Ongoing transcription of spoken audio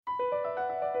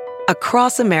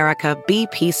Across America,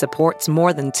 BP supports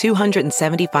more than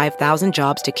 275,000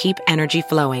 jobs to keep energy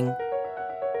flowing.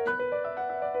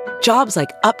 Jobs like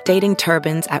updating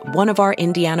turbines at one of our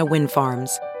Indiana wind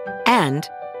farms and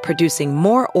producing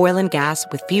more oil and gas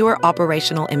with fewer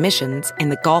operational emissions in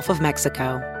the Gulf of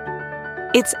Mexico.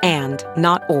 It's and,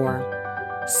 not or.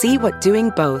 See what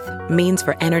doing both means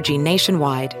for energy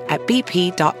nationwide at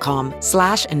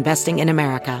bp.com/investing in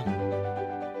America.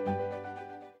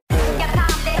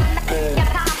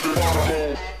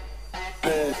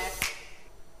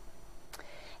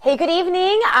 Hey, good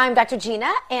evening. I'm Dr.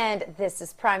 Gina, and this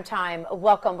is Primetime.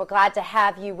 Welcome. We're glad to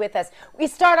have you with us. We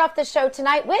start off the show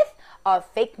tonight with a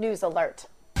fake news alert.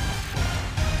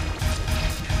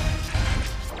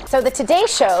 So the Today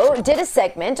Show did a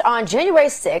segment on January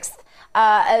 6th,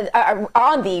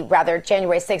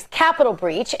 January 6th Capitol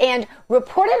breach, and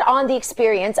reported on the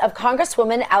experience of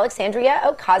Congresswoman Alexandria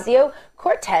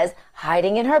Ocasio-Cortez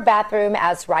hiding in her bathroom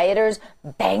as rioters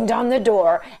banged on the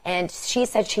door, and she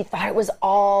said she thought it was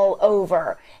all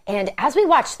over. And as we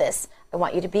watch this, I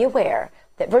want you to be aware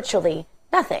that virtually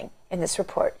nothing in this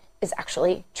report is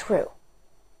actually true.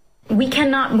 We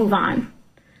cannot move on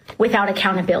without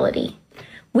accountability.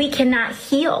 We cannot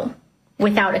heal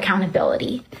without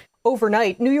accountability.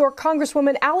 Overnight, New York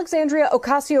Congresswoman Alexandria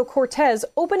Ocasio-Cortez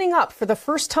opening up for the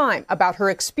first time about her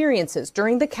experiences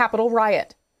during the Capitol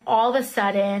riot. All of a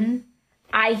sudden,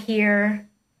 I hear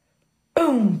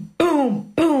boom,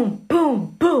 boom, boom,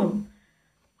 boom, boom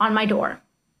on my door.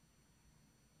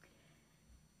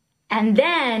 And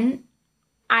then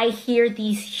I hear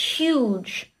these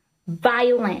huge,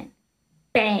 violent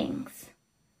bangs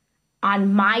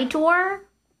on my door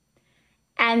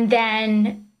and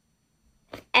then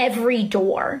every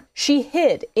door. She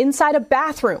hid inside a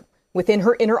bathroom within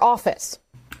her inner office.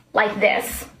 Like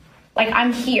this. Like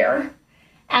I'm here.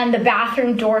 And the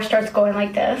bathroom door starts going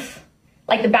like this.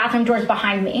 Like the bathroom door is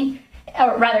behind me,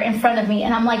 or rather in front of me.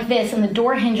 And I'm like this, and the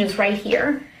door hinges right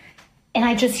here. And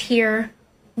I just hear,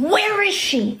 where is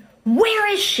she? Where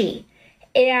is she?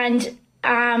 And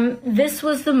this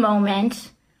was the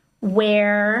moment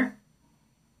where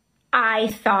I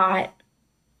thought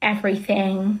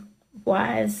everything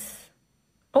was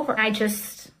over. I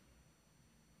thought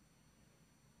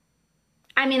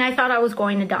I was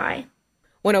going to die.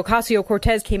 When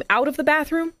Ocasio-Cortez came out of the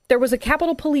bathroom, there was a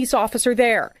Capitol Police officer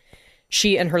there.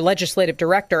 She and her legislative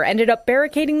director ended up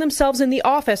barricading themselves in the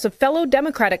office of fellow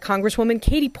Democratic Congresswoman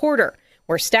Katie Porter,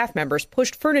 where staff members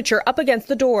pushed furniture up against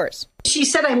the doors. She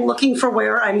said, I'm looking for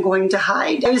where I'm going to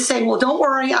hide. I was saying, well, don't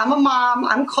worry. I'm a mom.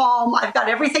 I'm calm. I've got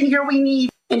everything here we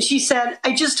need. And she said,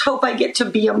 I just hope I get to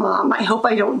be a mom. I hope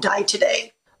I don't die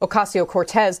today.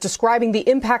 Ocasio-Cortez describing the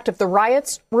impact of the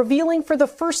riots, revealing for the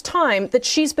first time that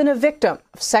she's been a victim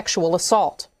of sexual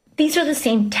assault. These are the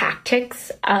same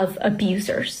tactics of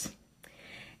abusers.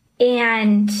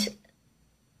 And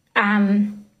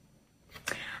I'm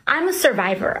a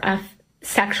survivor of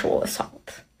sexual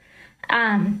assault.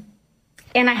 And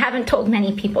I haven't told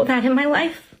many people that in my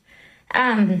life.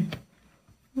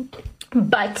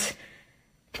 But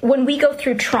when we go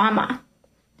through trauma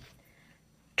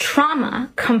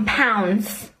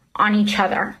compounds on each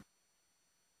other.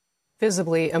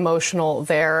 Visibly emotional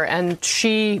there. And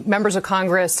members of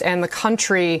Congress and the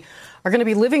country are going to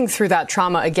be living through that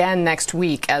trauma again next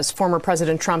week as former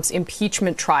President Trump's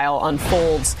impeachment trial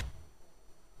unfolds.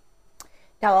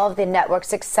 Now, all of the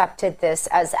networks accepted this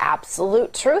as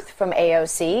absolute truth from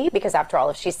AOC, because after all,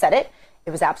 if she said it,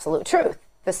 it was absolute truth.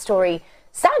 The story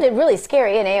sounded really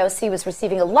scary, and AOC was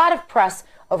receiving a lot of press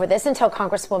over this until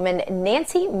Congresswoman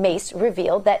Nancy Mace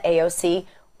revealed that AOC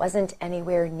wasn't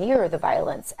anywhere near the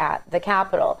violence at the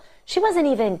Capitol. She wasn't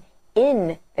even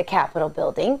in the Capitol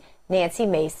building. Nancy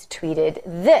Mace tweeted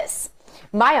this: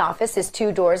 "My office is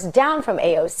 2 doors down from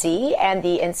AOC, and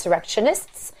the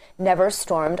insurrectionists never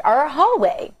stormed our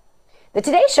hallway." The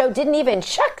Today Show didn't even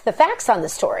check the facts on the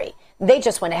story. They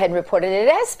just went ahead and reported it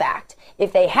as fact.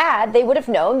 If they had, they would have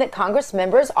known that Congress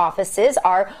members' offices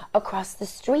are across the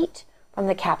street from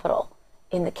the Capitol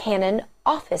in the Cannon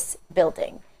office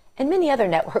building. And many other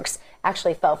networks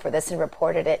actually fell for this and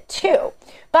reported it too.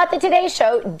 But the Today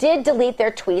Show did delete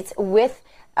their tweets with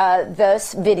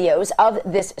those videos of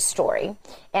this story.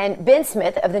 And Ben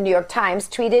Smith of the New York Times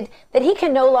tweeted that he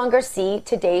can no longer see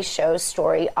Today Show's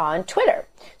story on Twitter.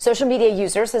 Social media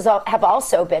users have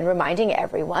also been reminding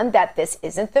everyone that this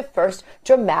isn't the first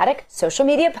dramatic social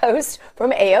media post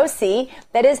from AOC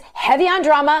that is heavy on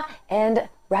drama and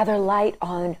rather light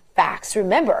on facts.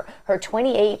 Remember her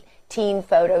 2018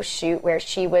 photo shoot where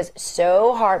she was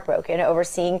so heartbroken over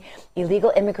seeing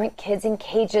illegal immigrant kids in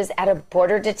cages at a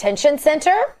border detention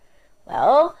center?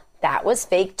 Well, that was was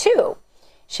fake too.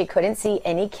 She couldn't see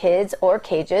any kids or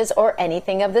cages or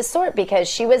anything of the sort because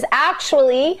she was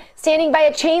actually standing by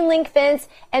a chain link fence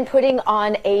and putting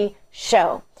on a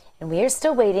show. And we are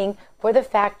still waiting for the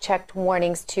fact-checked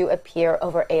warnings to appear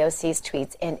over AOC's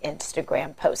tweets and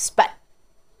Instagram posts. But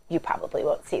you probably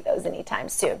won't see those anytime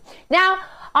soon. Now,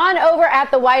 on over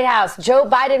at the White House, Joe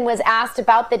Biden was asked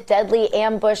about the deadly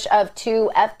ambush of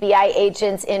 2 FBI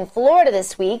agents in Florida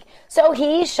this week. So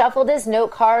he shuffled his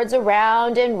note cards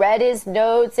around and read his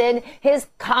notes, and his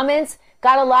comments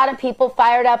got a lot of people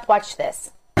fired up. Watch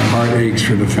this. My heart aches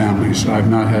for the families. I've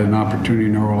not had an opportunity,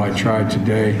 nor will I try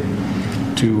today,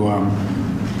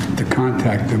 to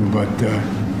contact them, but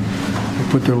they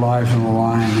put their lives on the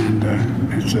line,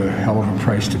 and it's a hell of a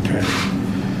price to pay.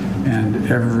 And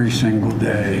every single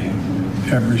day,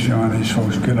 every one of these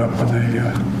folks get up and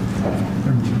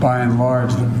they, by and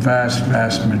large, the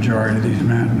vast majority of these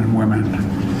men and women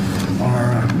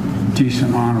are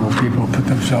decent, honorable people who put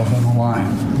themselves on the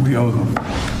line. We owe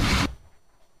them.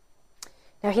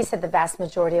 Now, he said the vast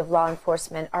majority of law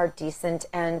enforcement are decent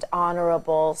and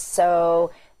honorable.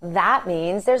 So that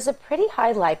means there's a pretty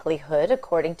high likelihood,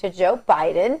 according to Joe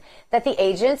Biden, that the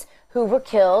agents who were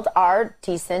killed are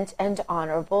decent and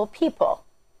honorable people.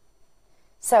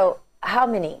 So how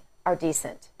many are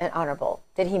decent and honorable?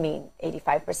 Did he mean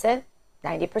 85%,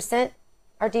 90%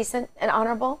 are decent and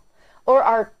honorable? Or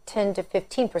are 10 to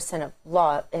 15% of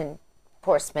law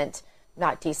enforcement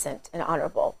not decent and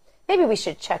honorable? Maybe we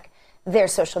should check their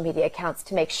social media accounts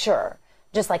to make sure,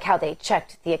 just like how they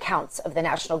checked the accounts of the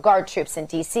National Guard troops in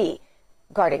D.C.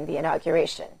 guarding the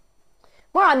inauguration.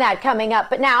 More on that coming up,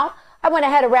 but now I want to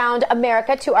head around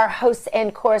America to our hosts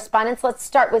and correspondents. Let's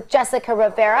start with Jessica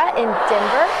Rivera in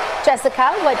Denver.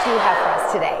 Jessica, what do you have for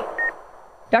us today?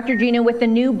 Dr. Gina, with the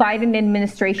new Biden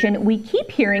administration, we keep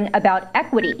hearing about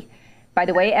equity. By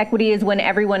the way, equity is when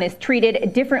everyone is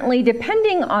treated differently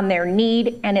depending on their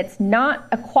need, and it's not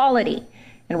equality.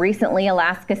 And recently,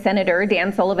 Alaska Senator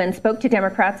Dan Sullivan spoke to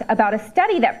Democrats about a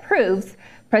study that proves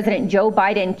President Joe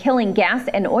Biden killing gas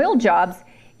and oil jobs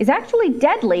is actually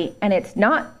deadly, and it's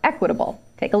not equitable.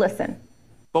 Take a listen.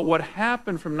 But what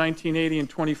happened from 1980 and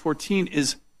 2014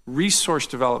 is resource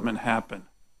development happened.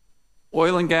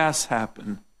 Oil and gas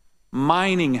happened.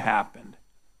 Mining happened.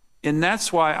 And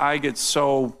that's why I get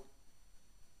so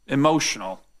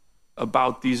emotional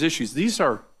about these issues. These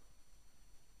are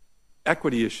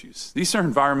equity issues. These are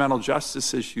environmental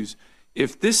justice issues.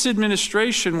 If this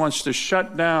administration wants to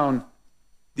shut down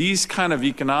these kind of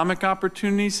economic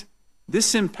opportunities,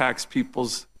 this impacts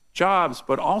people's jobs,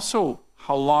 but also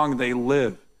how long they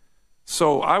live.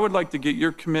 So I would like to get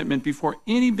your commitment before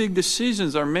any big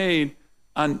decisions are made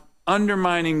on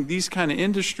undermining these kind of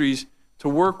industries to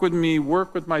work with me,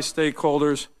 work with my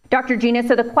stakeholders. Dr. Gina,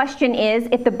 so the question is,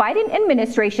 if the Biden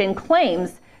administration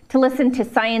claims to listen to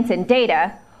science and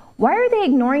data, why are they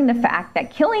ignoring the fact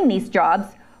that killing these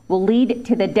jobs will lead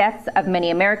to the deaths of many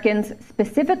Americans,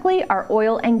 specifically our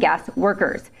oil and gas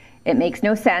workers? It makes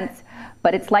no sense,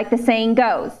 but it's like the saying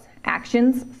goes,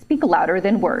 actions speak louder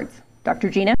than words. Dr.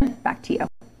 Gina, back to you.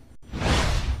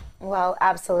 Well,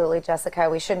 absolutely, Jessica.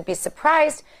 We shouldn't be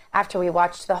surprised after we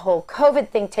watched the whole COVID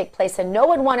thing take place and no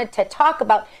one wanted to talk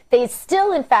about. They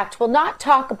still, in fact, will not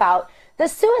talk about the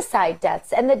suicide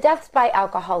deaths and the deaths by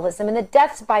alcoholism and the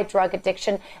deaths by drug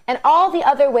addiction and all the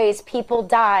other ways people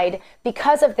died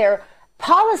because of their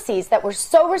policies that were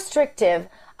so restrictive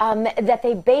that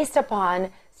they based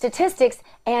upon statistics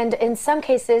and, in some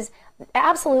cases,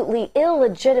 absolutely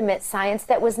illegitimate science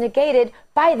that was negated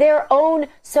by their own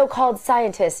so-called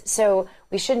scientists. So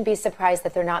we shouldn't be surprised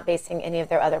that they're not basing any of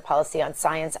their other policy on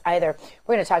science either.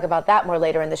 We're going to talk about that more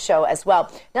later in the show as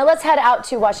well. Now let's head out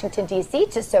to Washington, D.C.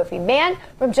 to Sophie Mann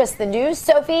from Just the News.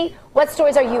 Sophie, what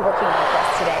stories are you working on for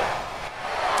us today?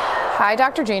 Hi,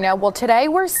 Dr. Gina. Well, today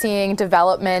we're seeing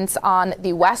developments on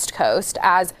the West Coast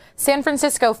as San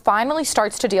Francisco finally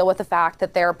starts to deal with the fact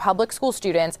that their public school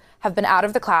students have been out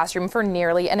of the classroom for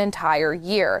nearly an entire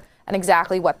year, and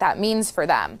exactly what that means for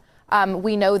them.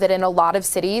 We know that in a lot of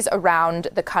cities around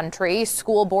the country,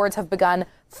 school boards have begun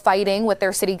fighting with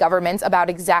their city governments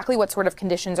about exactly what sort of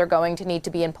conditions are going to need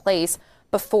to be in place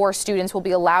before students will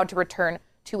be allowed to return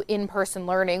to in-person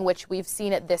learning, which we've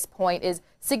seen at this point is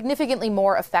significantly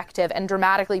more effective and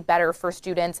dramatically better for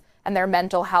students and their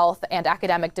mental health and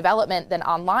academic development than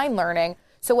online learning.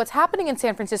 So what's happening in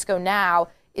San Francisco now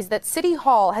is that City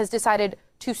Hall has decided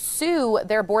to sue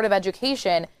their Board of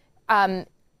Education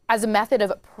as a method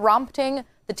of prompting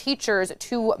the teachers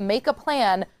to make a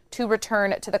plan to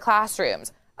return to the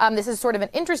classrooms. This is sort of an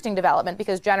interesting development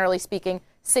because generally speaking,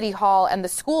 City Hall and the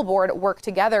school board work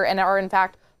together and are in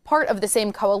fact part of the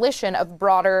same coalition of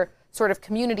broader sort of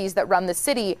communities that run the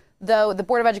city, though the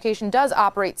Board of Education does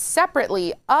operate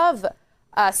separately of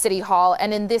City Hall.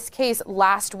 And in this case,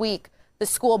 last week, the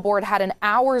school board had an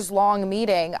hours-long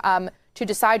meeting to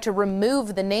decide to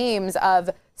remove the names of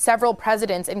several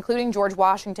presidents, including George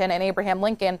Washington and Abraham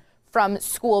Lincoln, from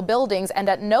school buildings. And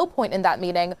at no point in that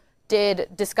meeting did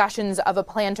discussions of a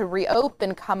plan to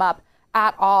reopen come up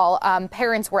at all.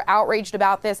 Parents were outraged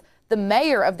about this. The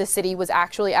mayor of the city was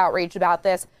actually outraged about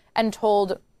this and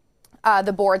told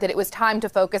the board that it was time to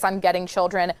focus on getting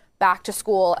children back to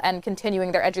school and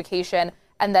continuing their education,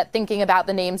 and that thinking about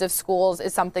the names of schools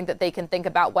is something that they can think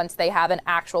about once they have an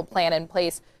actual plan in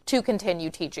place to continue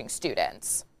teaching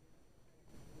students.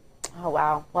 Oh,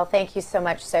 wow. Well, thank you so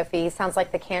much, Sophie. Sounds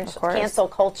like the cancel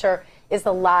culture is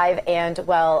alive and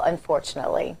well,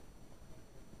 unfortunately.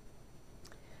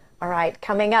 All right,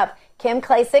 coming up, Kim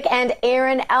Klacik and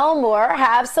Aaron Elmore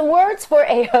have some words for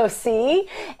AOC,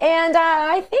 and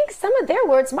I think some of their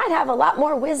words might have a lot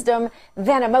more wisdom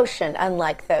than emotion,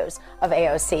 unlike those of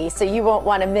AOC, so you won't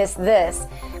want to miss this.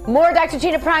 More Dr.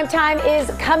 Gina Primetime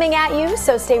is coming at you,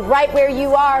 so stay right where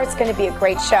you are. It's going to be a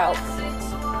great show.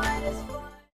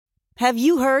 Have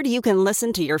you heard you can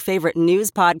listen to your favorite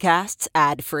news podcasts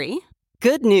ad-free?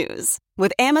 Good news.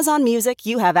 With Amazon Music,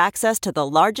 you have access to the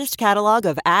largest catalog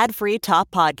of ad-free top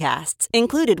podcasts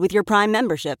included with your Prime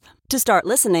membership. To start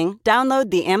listening,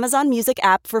 download the Amazon Music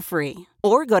app for free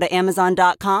or go to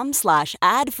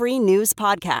amazon.com/ad-free news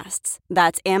podcasts.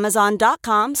 That's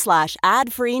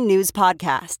amazon.com/ad-free news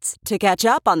podcasts to catch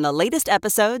up on the latest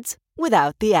episodes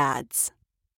without the ads.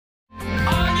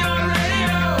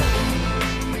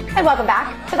 And welcome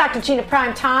back to Dr. Gina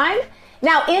Primetime.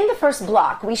 Now, in the first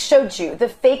block, we showed you the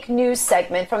fake news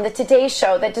segment from the Today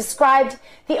Show that described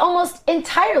the almost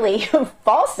entirely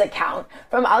false account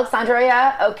from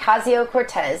Alexandria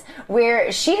Ocasio-Cortez,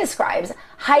 where she describes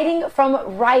hiding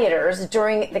from rioters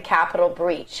during the Capitol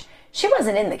breach. She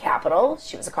wasn't in the Capitol.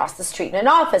 She was across the street in an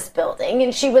office building,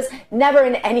 and she was never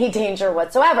in any danger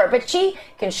whatsoever. But she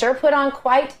can sure put on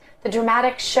quite the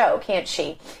dramatic show, can't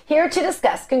she? Here to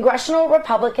discuss congressional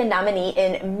Republican nominee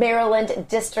in Maryland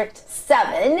District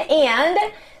 7 and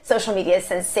social media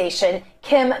sensation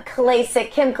Kim Klacik.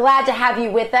 Kim, glad to have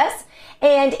you with us.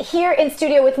 And here in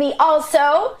studio with me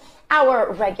also,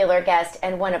 our regular guest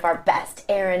and one of our best,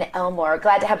 Aaron Elmore.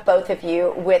 Glad to have both of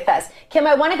you with us. Kim,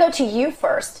 I want to go to you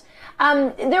first.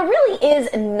 There really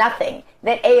is nothing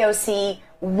that AOC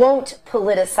won't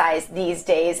politicize these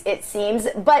days, it seems.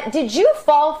 But did you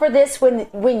fall for this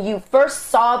when you first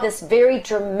saw this very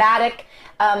dramatic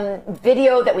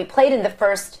video that we played in the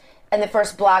first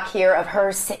block here of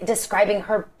her describing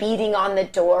her beating on the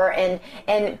door and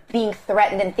being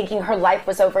threatened and thinking her life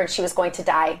was over and she was going to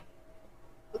die?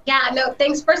 Yeah, no,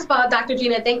 thanks. First of all, Dr.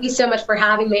 Gina, thank you so much for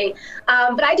having me.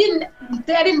 But I didn't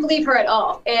believe her at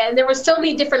all. And there were so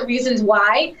many different reasons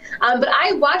why. But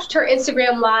I watched her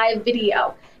Instagram Live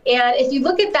video. And if you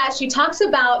look at that, she talks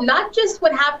about not just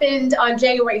what happened on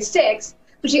January 6th,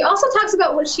 but she also talks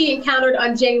about what she encountered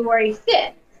on January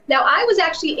 5th. Now, I was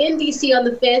actually in D.C. on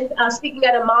the 5th, speaking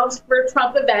at a Moms for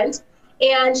Trump event.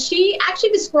 And she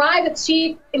actually described that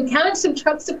she encountered some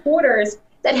Trump supporters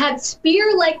that had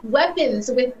spear-like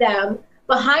weapons with them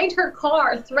behind her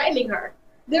car, threatening her.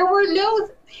 There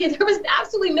was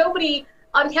absolutely nobody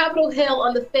on Capitol Hill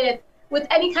on the 5th with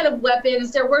any kind of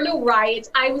weapons. There were no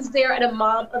riots. I was there at a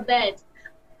mom event.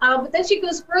 But then she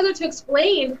goes further to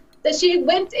explain that she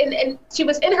went and she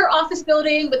was in her office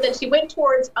building, but then she went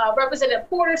towards Representative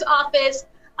Porter's office.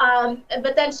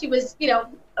 But then she was,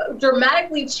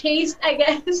 dramatically chased, I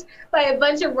guess, by a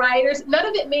bunch of rioters. None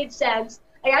of it made sense.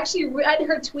 I actually read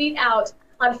her tweet out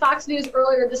on Fox News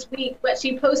earlier this week, but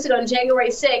she posted on January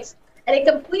 6th, and it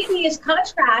completely is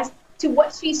contrast to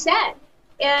what she said.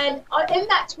 And in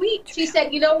that tweet, she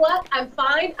said, you know what, I'm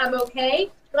fine, I'm okay.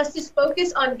 Let's just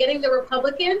focus on getting the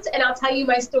Republicans, and I'll tell you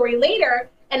my story later.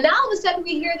 And now all of a sudden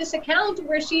we hear this account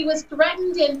where she was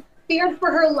threatened and feared for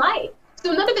her life.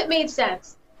 So none of it made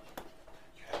sense.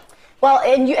 Well,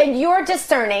 and you're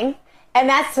discerning. And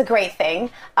that's the great thing,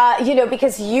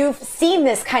 because you've seen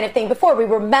this kind of thing before. We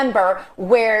remember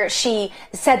where she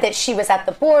said that she was at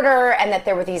the border and that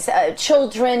there were these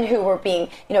children who were being,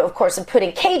 of course, put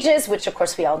in cages, which, of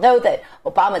course, we all know that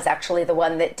Obama's actually the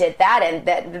one that did that and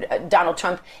that Donald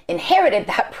Trump inherited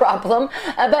that problem.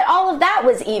 But all of that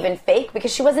was even fake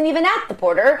because she wasn't even at the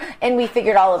border. And we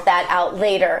figured all of that out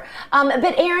later.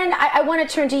 But Aaron, I want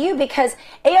to turn to you because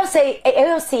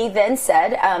AOC then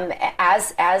said,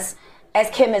 as as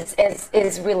Kim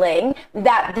is relaying,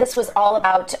 that this was all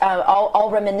about, all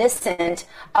reminiscent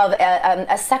of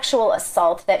a sexual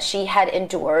assault that she had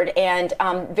endured, and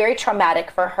very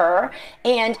traumatic for her.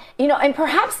 And, and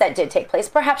perhaps that did take place.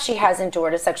 Perhaps she has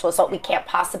endured a sexual assault. We can't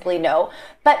possibly know.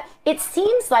 But it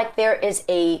seems like there is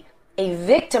a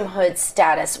victimhood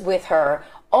status with her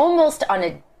almost on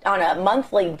a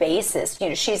monthly basis.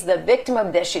 She's the victim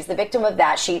of this, she's the victim of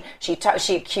that. She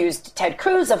accused Ted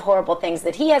Cruz of horrible things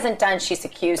that he hasn't done. She's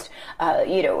accused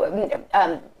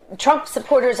Trump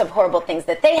supporters of horrible things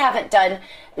that they haven't done.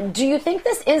 Do you think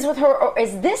this is with her, or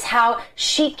is this how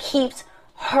she keeps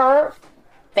her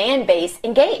fan base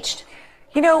engaged?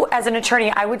 As an attorney,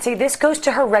 I would say this goes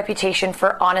to her reputation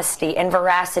for honesty and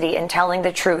veracity in telling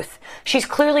the truth. She's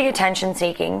clearly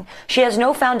attention-seeking. She has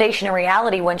no foundation in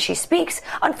reality when she speaks.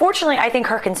 Unfortunately, I think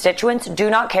her constituents do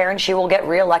not care, and she will get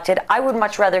reelected. I would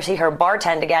much rather see her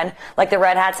bartend again, like the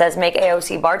Red Hat says, make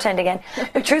AOC bartend again.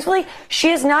 But truthfully,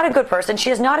 she is not a good person.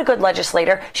 She is not a good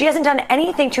legislator. She hasn't done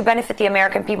anything to benefit the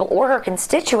American people or her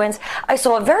constituents. I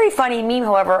saw a very funny meme,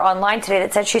 however, online today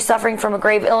that said she's suffering from a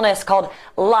grave illness called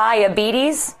liabetes.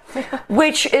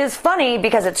 Which is funny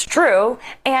because it's true,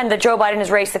 and that Joe Biden has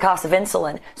raised the cost of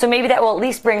insulin. So maybe that will at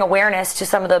least bring awareness to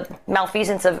some of the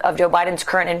malfeasance of Joe Biden's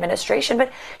current administration.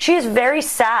 But she is very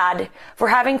sad for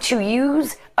having to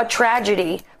use a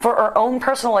tragedy for her own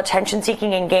personal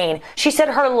attention-seeking and gain. She said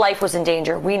her life was in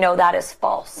danger. We know that is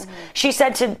false. Mm-hmm. She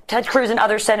said to Ted Cruz and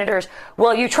other senators,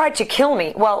 well, you tried to kill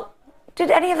me. Well, did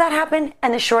any of that happen?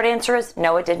 And the short answer is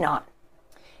no, it did not.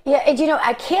 Yeah, and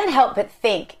I can't help but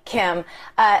think, Kim,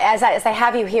 as I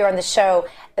have you here on the show,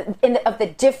 of the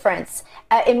difference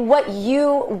in what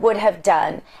you would have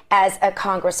done as a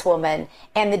congresswoman,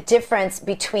 and the difference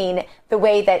between the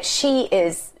way that she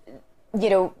is,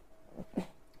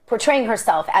 portraying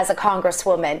herself as a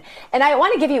congresswoman. And I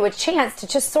want to give you a chance to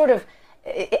just sort of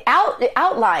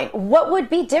outline what would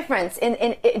be different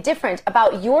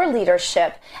about your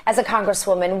leadership as a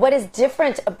congresswoman. What is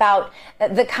different about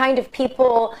the kind of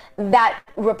people that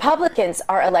Republicans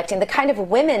are electing, the kind of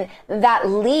women that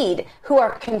lead who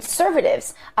are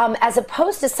conservatives, as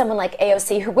opposed to someone like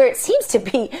AOC, where it seems to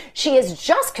be she is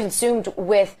just consumed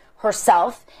with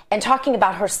herself and talking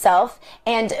about herself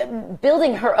and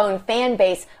building her own fan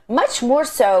base, much more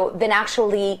so than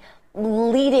actually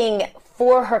leading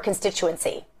for her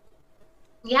constituency.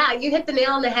 Yeah, you hit the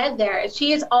nail on the head there.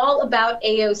 She is all about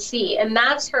AOC, and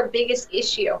that's her biggest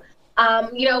issue.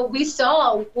 We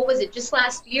saw, what was it, just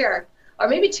last year, or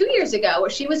maybe 2 years ago, where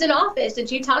she was in office and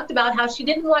she talked about how she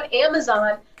didn't want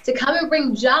Amazon to come and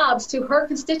bring jobs to her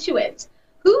constituents.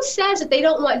 Who says that they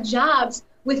don't want jobs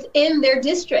within their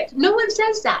district? No one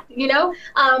says that,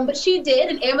 but she did,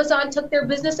 and Amazon took their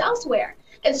business elsewhere.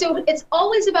 And so it's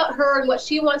always about her and what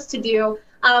she wants to do.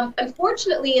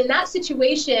 Unfortunately, in that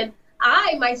situation,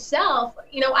 I myself,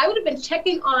 I would have been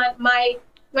checking on my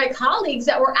colleagues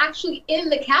that were actually in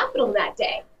the Capitol that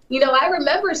day. I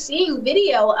remember seeing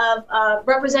video of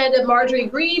Representative Marjorie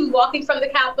Greene walking from the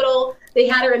Capitol. They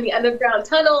had her in the underground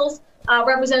tunnels.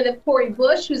 Representative Cori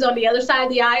Bush, who's on the other side of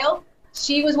the aisle,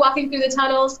 she was walking through the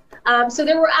tunnels. So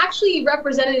there were actually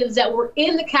representatives that were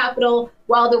in the Capitol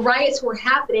while the riots were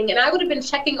happening. And I would have been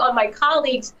checking on my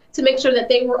colleagues to make sure that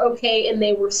they were okay and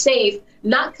they were safe,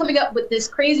 not coming up with this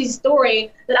crazy story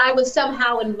that I was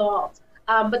somehow involved.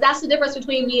 But that's the difference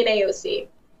between me and AOC.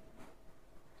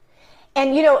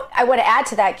 And, I want to add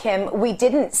to that, Kim, we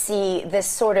didn't see this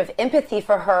sort of empathy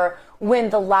for her when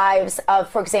the lives of,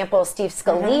 for example, Steve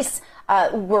Scalise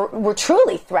were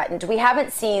truly threatened. We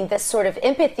haven't seen this sort of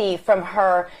empathy from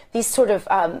her, these sort of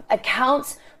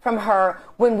accounts from her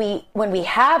when we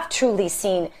have truly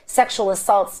seen sexual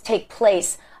assaults take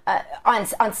place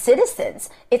on citizens.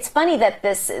 It's funny that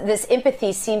this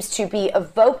empathy seems to be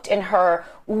evoked in her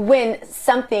when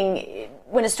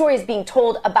a story is being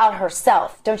told about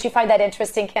herself. Don't you find that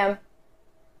interesting, Kim?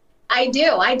 I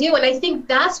do. And I think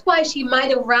that's why she might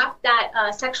have wrapped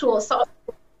that sexual assault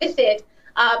with it,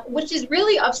 which is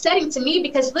really upsetting to me,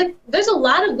 because look, there's a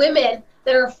lot of women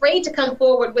that are afraid to come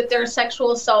forward with their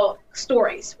sexual assault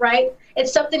stories, right?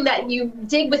 It's something that you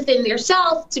dig within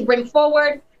yourself to bring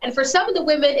forward. And for some of the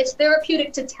women, it's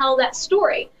therapeutic to tell that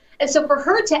story. And so for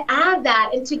her to add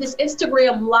that into this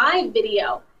Instagram live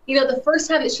video, the first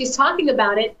time that she's talking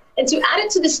about it, and to add it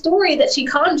to the story that she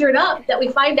conjured up that we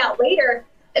find out later,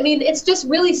 I mean, it's just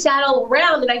really sad all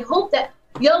around. And I hope that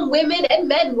young women and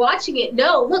men watching it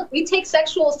know, look, we take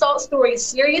sexual assault stories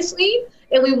seriously,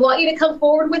 and we want you to come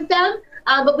forward with them.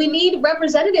 But we need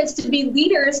representatives to be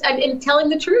leaders in telling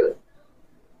the truth.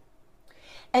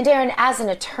 And Aaron, as an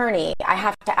attorney, I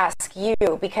have to ask you,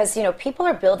 because, people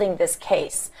are building this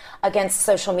case against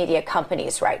social media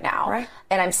companies right now. Right.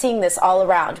 And I'm seeing this all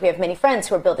around. We have many friends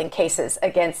who are building cases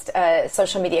against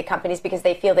social media companies because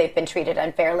they feel they've been treated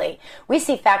unfairly. We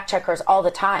see fact checkers all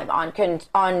the time on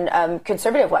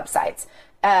conservative websites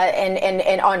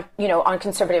and on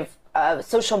conservative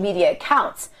social media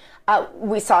accounts.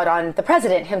 We saw it on the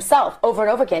president himself over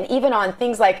and over again, even on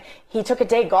things like he took a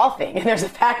day golfing and there's a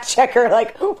fact checker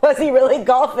like, was he really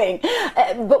golfing?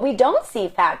 But we don't see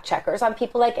fact checkers on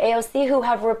people like AOC who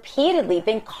have repeatedly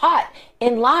been caught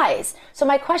in lies. So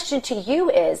my question to you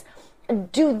is,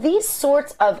 do these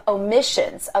sorts of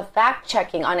omissions of fact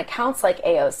checking on accounts like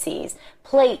AOC's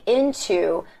play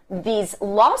into these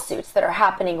lawsuits that are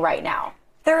happening right now?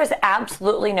 There is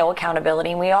absolutely no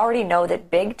accountability. And we already know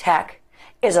that big tech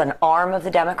is an arm of the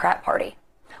Democrat Party.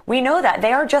 We know that.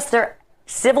 They are just their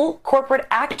civil corporate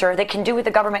actor that can do what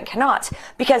the government cannot,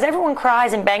 because everyone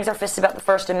cries and bangs their fists about the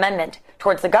First Amendment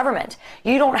towards the government.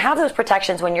 You don't have those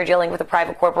protections when you're dealing with a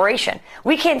private corporation.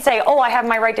 We can't say, oh, I have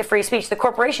my right to free speech. The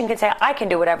corporation can say, I can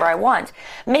do whatever I want.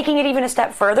 Making it even a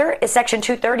step further is Section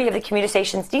 230 of the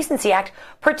Communications Decency Act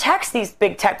protects these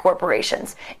big tech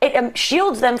corporations. It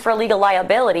shields them for legal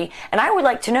liability. And I would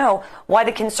like to know why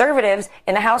the conservatives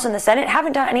in the House and the Senate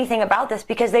haven't done anything about this,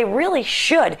 because they really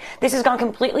should. This has gone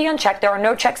completely unchecked. There are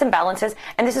no checks and balances,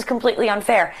 and this is completely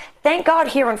unfair. Thank God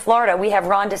here in Florida we have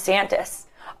Ron DeSantis,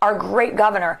 our great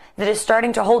governor, that is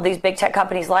starting to hold these big tech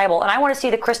companies liable. And I want to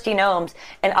see the Kristi Noems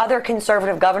and other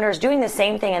conservative governors doing the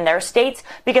same thing in their states,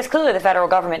 because clearly the federal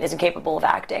government isn't capable of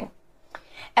acting.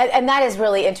 And that is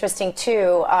really interesting,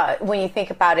 too, when you think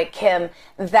about it, Kim,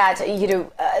 that,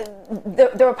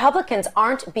 the Republicans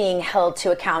aren't being held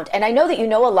to account. And I know that you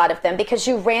know a lot of them because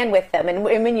you ran with them. And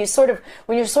when you're sort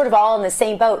of all in the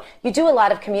same boat, you do a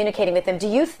lot of communicating with them. Do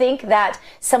you think that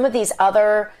some of these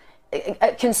other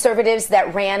conservatives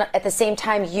that ran at the same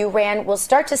time you ran will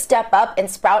start to step up and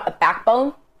sprout a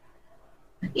backbone?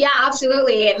 Yeah,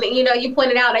 absolutely. And, you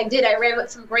pointed out I ran with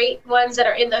some great ones that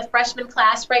are in the freshman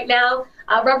class right now.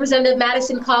 Representative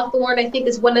Madison Cawthorn, I think,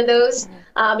 is one of those.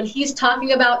 And he's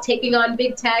talking about taking on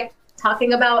big tech,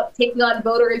 talking about taking on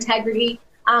voter integrity.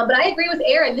 But I agree with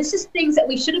Aaron. This is things that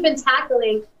we should have been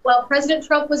tackling while President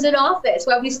Trump was in office,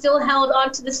 while we still held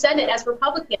on to the Senate as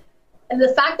Republicans. And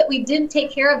the fact that we didn't take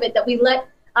care of it, that we let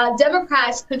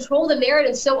Democrats control the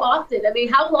narrative so often. I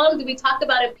mean, how long do we talk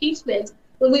about impeachment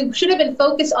when we should have been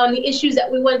focused on the issues that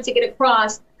we wanted to get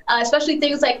across, especially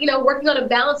things like, working on a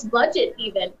balanced budget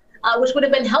even, which would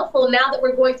have been helpful now that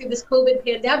we're going through this COVID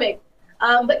pandemic.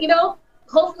 But,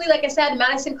 hopefully, like I said,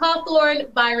 Madison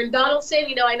Cawthorn, Byron Donaldson,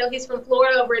 I know he's from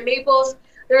Florida over in Naples.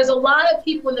 There's a lot of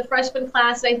people in the freshman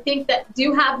class, I think, that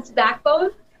do have this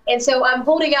backbone. And so I'm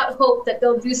holding out hope that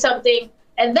they'll do something.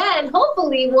 And then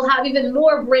hopefully we'll have even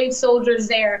more brave soldiers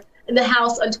there in the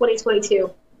House on 2022.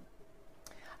 All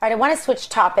right, I want to switch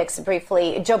topics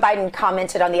briefly. Joe Biden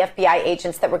commented on the FBI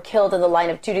agents that were killed in the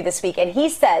line of duty this week, and he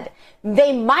said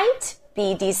they might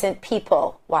be decent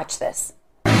people. Watch this.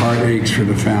 My heart aches for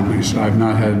the families. I've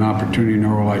not had an opportunity,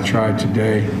 nor will I try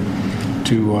today,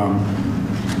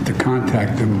 to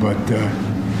contact them, but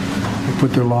they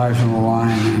put their lives on the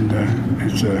line, and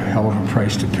it's a hell of a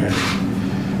price to pay.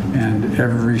 And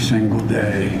every single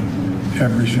day,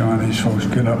 every one of these folks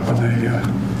get up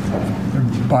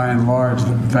and by and large,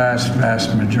 the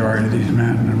vast majority of these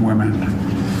men and women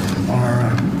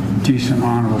are decent,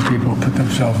 honorable people who put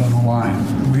themselves on the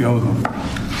line. We owe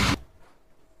them.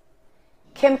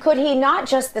 Kim, could he not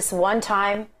just this one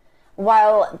time,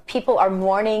 while people are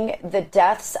mourning the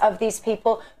deaths of these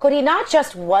people, could he not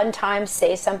just one time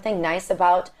say something nice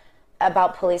about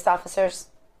police officers?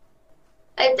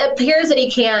 It appears that he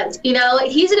can't.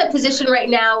 He's in a position right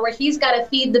now where he's got to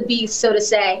feed the beast, so to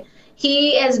say.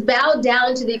 He has bowed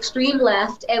down to the extreme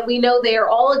left, and we know they are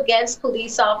all against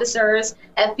police officers,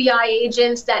 FBI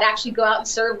agents that actually go out and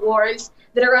serve warrants,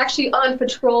 that are actually on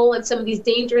patrol in some of these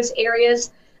dangerous areas.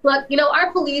 Look,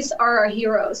 our police are our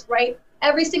heroes, right?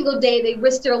 Every single day they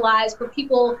risk their lives for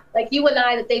people like you and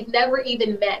I that they've never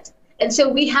even met. And so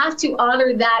we have to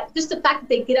honor that, just the fact that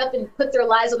they get up and put their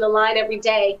lives on the line every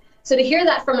day. So to hear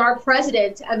that from our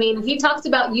president, I mean, he talks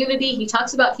about unity, he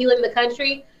talks about healing the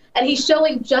country, and he's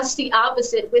showing just the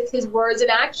opposite with his words and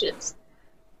actions.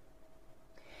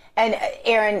 And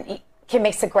Aaron, Kim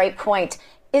makes a great point.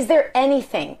 Is there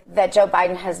anything that Joe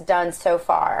Biden has done so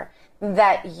far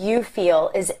that you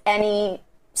feel is any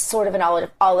sort of an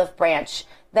olive branch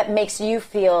that makes you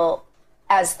feel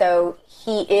as though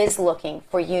he is looking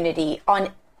for unity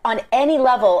on any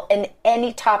level in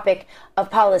any topic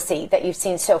of policy that you've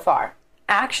seen so far?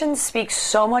 actions speak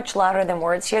so much louder than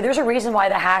words here. There's a reason why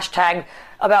the hashtag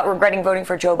about regretting voting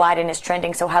for Joe Biden is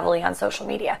trending so heavily on social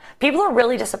media. People are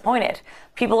really disappointed.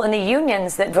 People in the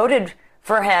unions that voted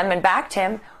for him and backed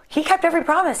him, he kept every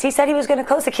promise. He said he was going to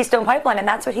close the Keystone Pipeline, and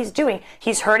that's what he's doing.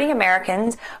 He's hurting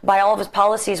Americans by all of his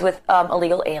policies with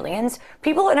illegal aliens.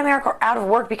 People in America are out of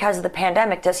work because of the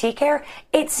pandemic. Does he care?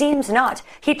 It seems not.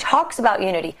 He talks about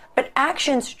unity, but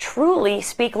actions truly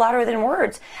speak louder than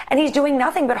words. And he's doing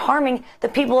nothing but harming the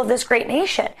people of this great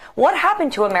nation. What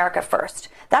happened to America first?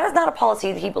 That is not a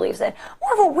policy that he believes in.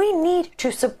 Moreover, we need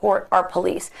to support our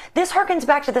police. This harkens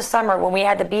back to the summer when we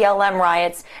had the BLM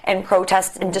riots and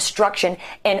protests and destruction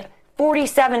in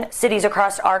 47 cities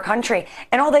across our country.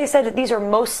 And all they said that these are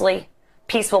mostly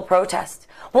peaceful protests.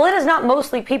 Well, it is not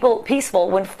mostly peaceful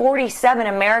when 47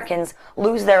 Americans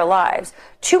lose their lives.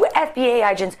 2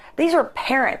 FBI agents, these are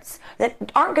parents that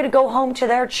aren't going to go home to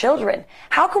their children.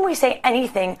 How can we say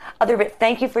anything other but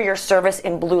thank you for your service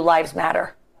in Blue Lives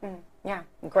Matter? Yeah,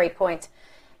 great point.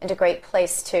 And a great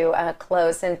place to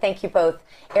close. And thank you both,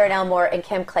 Erin Elmore and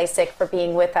Kim Klacik, for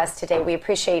being with us today. We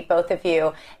appreciate both of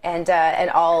you and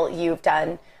all you've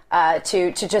done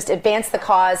to just advance the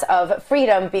cause of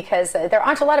freedom, because there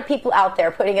aren't a lot of people out there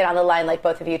putting it on the line like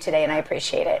both of you today, and I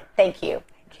appreciate it. Thank you.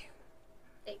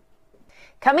 Thank you.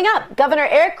 Coming up, Governor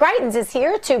Eric Greitens is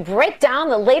here to break down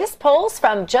the latest polls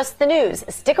from Just the News.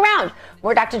 Stick around.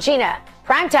 More Dr. Gina.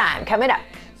 Primetime coming up.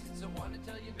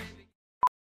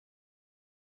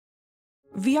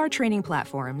 VR training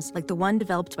platforms, like the one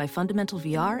developed by Fundamental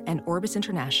VR and Orbis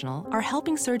International, are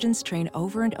helping surgeons train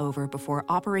over and over before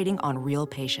operating on real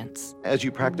patients. As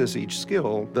you practice each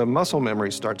skill, the muscle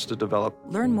memory starts to develop.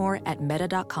 Learn more at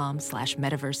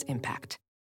meta.com/metaverseimpact.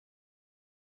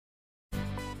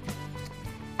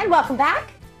 And welcome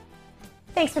back.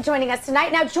 Thanks for joining us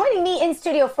tonight. Now, joining me in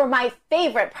studio for my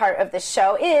favorite part of the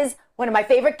show is one of my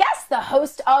favorite guests, the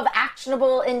host of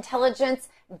Actionable Intelligence,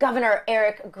 Governor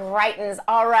Eric Greitens.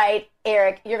 All right,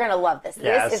 Eric, you're going to love this.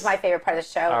 Yes. This is my favorite part of the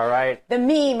show. All right. The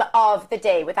meme of the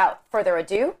day. Without further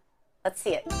ado, let's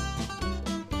see it.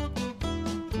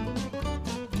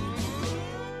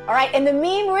 All right, and the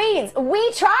meme reads,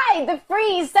 we tried the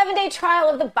free 7-day trial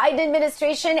of the Biden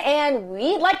administration, and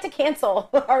we'd like to cancel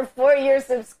our 4-year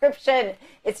subscription.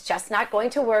 It's just not going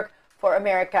to work for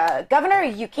America. Governor, are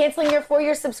you canceling your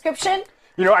 4-year subscription?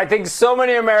 You know, I think so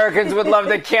many Americans would love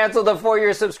to cancel the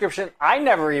 4-year subscription. I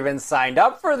never even signed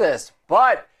up for this.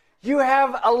 But you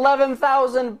have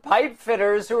 11,000 pipe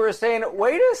fitters who are saying,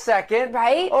 wait a second.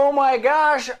 Right? Oh, my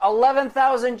gosh,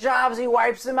 11,000 jobs. He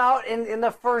wipes them out in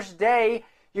the first day.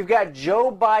 You've got Joe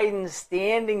Biden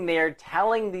standing there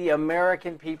telling the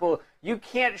American people, you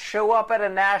can't show up at a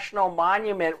national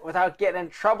monument without getting in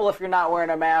trouble if you're not wearing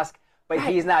a mask. But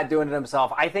he's not doing it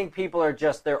himself. I think people are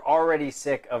they're already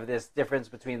sick of this difference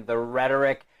between the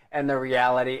rhetoric and the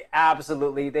reality.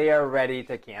 Absolutely, they are ready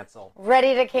to cancel.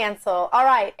 Ready to cancel. All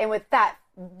right, and with that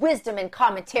wisdom and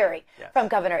commentary from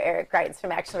Governor Eric Greitens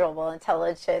from Actionable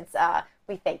Intelligence,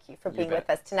 we thank you for being with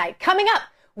us tonight. Coming up,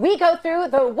 we go through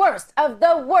the worst of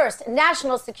the worst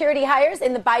national security hires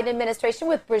in the Biden administration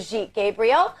with Brigitte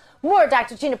Gabriel. More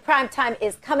Dr. Gina Primetime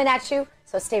is coming at you,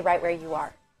 so stay right where you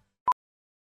are.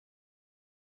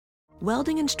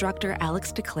 Welding instructor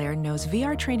Alex DeClaire knows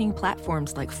VR training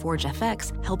platforms like Forge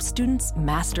FX help students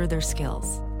master their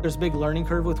skills. There's a big learning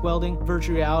curve with welding.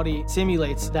 Virtual reality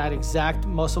simulates that exact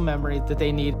muscle memory that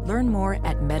they need. Learn more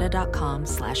at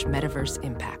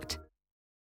meta.com/metaverseimpact.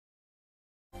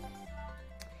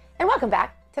 And welcome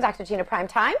back to Dr. Gina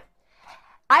Primetime.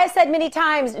 I have said many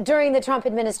times during the Trump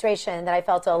administration that I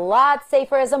felt a lot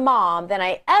safer as a mom than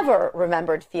I ever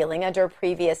remembered feeling under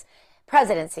previous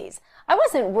presidencies. I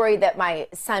wasn't worried that my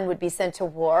son would be sent to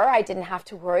war. I didn't have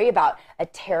to worry about a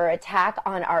terror attack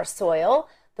on our soil.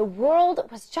 The world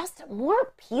was just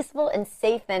more peaceful and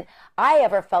safe than I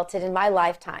ever felt it in my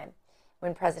lifetime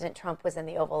when President Trump was in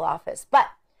the Oval Office.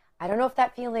 But I don't know if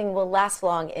that feeling will last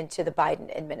long into the Biden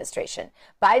administration.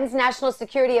 Biden's national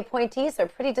security appointees are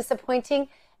pretty disappointing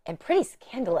and pretty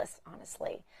scandalous,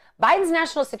 honestly. Biden's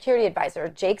national security advisor,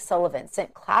 Jake Sullivan,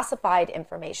 sent classified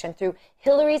information through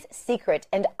Hillary's secret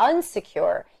and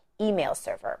unsecure email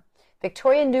server.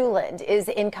 Victoria Nuland is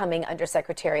incoming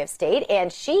Undersecretary of State,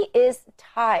 and she is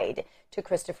tied to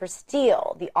Christopher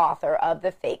Steele, the author of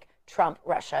the fake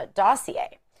Trump-Russia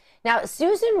dossier. Now,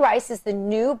 Susan Rice is the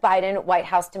new Biden White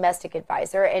House domestic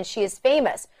advisor, and she is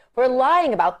famous for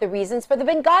lying about the reasons for the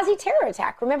Benghazi terror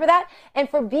attack. Remember that? And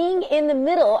for being in the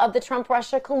middle of the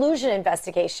Trump-Russia collusion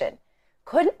investigation.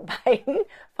 Couldn't Biden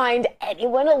find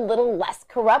anyone a little less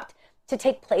corrupt to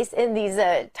take place in these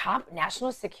top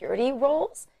national security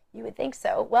roles? You would think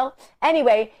so. Well,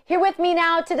 anyway, here with me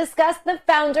now to discuss the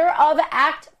founder of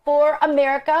Act for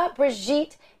America,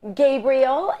 Brigitte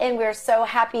Gabriel, and we're so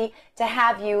happy to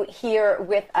have you here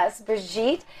with us,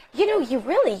 Brigitte. You know, you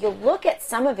look at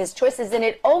some of his choices, and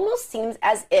it almost seems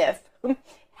as if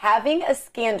having a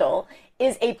scandal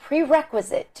is a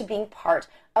prerequisite to being part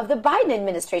of the Biden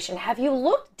administration. Have you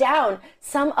looked down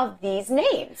some of these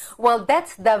names? Well,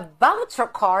 that's the voucher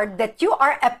card that you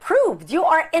are approved. You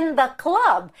are in the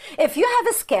club. If you have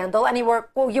a scandal and you were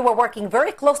working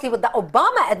very closely with the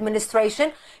Obama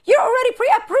administration, you're already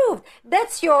pre-approved.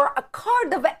 That's your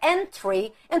card of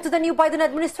entry into the new Biden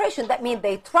administration. That means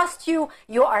they trust you.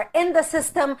 You are in the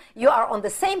system. You are on the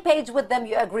same page with them.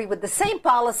 You agree with the same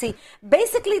policy.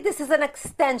 Basically, this is an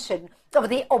extension of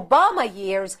the Obama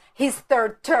years, his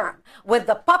third term, with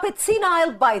the puppet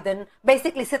senile Biden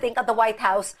basically sitting at the White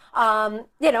House,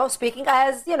 speaking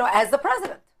as the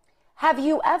president. Have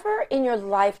you ever in your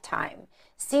lifetime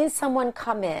seen someone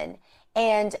come in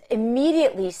and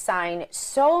immediately sign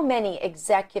so many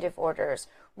executive orders,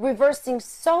 reversing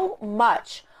so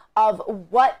much of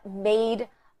what made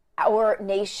our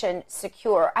nation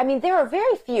secure? I mean, there are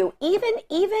very few, even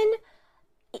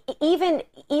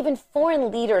foreign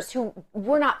leaders who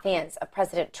were not fans of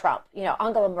President Trump,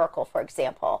 Angela Merkel, for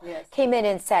example, came in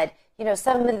and said,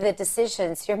 some of the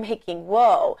decisions you're making,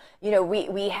 whoa,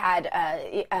 we had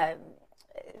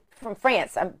from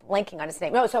France, I'm blanking on his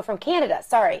name. No, so from Canada,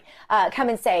 sorry, come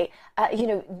and say,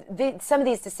 some of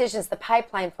these decisions, the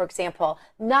pipeline, for example,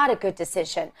 not a good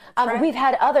decision. Right. We've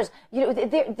had others,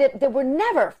 there were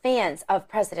never fans of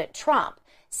President Trump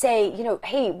say,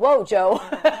 hey, whoa, Joe,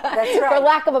 that's right. For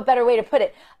lack of a better way to put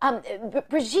it.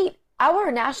 Brigitte, our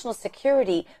national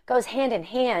security goes hand in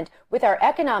hand with our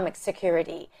economic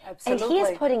security. Absolutely. And he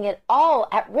is putting it all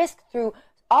at risk through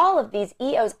all of these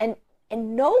EOs, and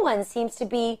no one seems to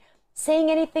be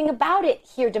saying anything about it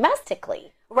here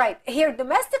domestically. Right, here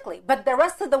domestically, but the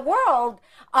rest of the world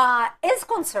is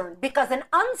concerned because an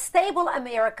unstable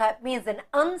America means an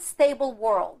unstable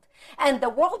world. And the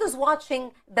world is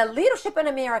watching the leadership in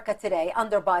America today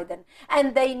under Biden,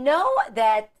 and they know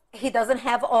that he doesn't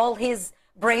have all his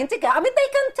brain together. I mean, they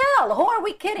can tell. Who are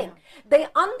we kidding? Yeah. They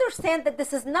understand that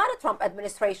this is not a Trump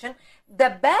administration.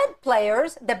 The bad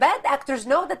players, the bad actors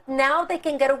know that now they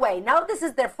can get away. Now this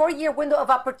is their 4-year window of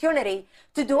opportunity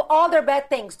to do all their bad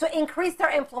things, to increase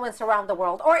their influence around the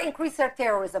world, or increase their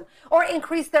terrorism, or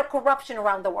increase their corruption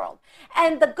around the world.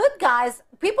 And the good guys,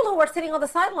 people who are sitting on the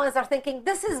sidelines, are thinking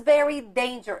this is very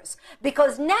dangerous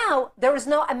because now there is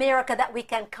no America that we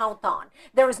can count on.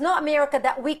 There is no America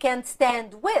that we can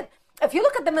stand with. If you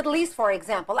look at the Middle East, for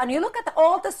example, and you look at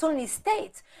all the Sunni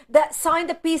states that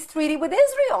signed a peace treaty with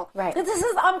Israel, right. This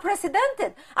is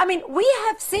unprecedented. I mean, we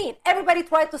have seen everybody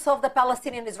try to solve the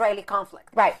Palestinian-Israeli conflict.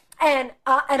 Right. And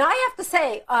I have to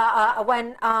say,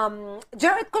 when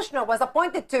Jared Kushner was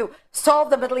appointed to solve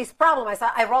the Middle East problem,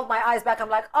 I rolled my eyes back. I'm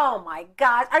like, oh my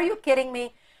God, are you kidding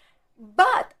me?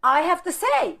 But I have to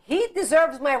say, he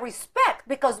deserves my respect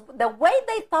because the way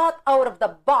they thought out of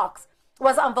the box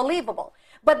was unbelievable.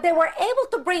 But they were able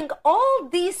to bring all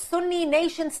these Sunni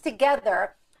nations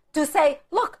together to say,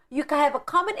 look, you can have a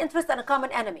common interest and a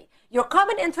common enemy. Your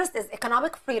common interest is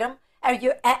economic freedom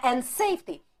and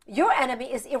safety. Your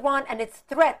enemy is Iran and its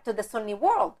threat to the Sunni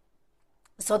world.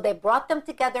 So they brought them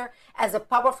together as a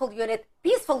powerful unit,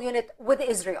 peaceful unit with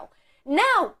Israel.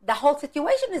 Now the whole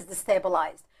situation is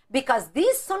destabilized because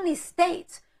these Sunni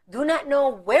states do not know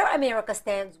where America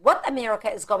stands, what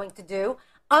America is going to do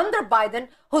under Biden,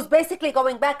 who's basically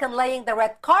going back and laying the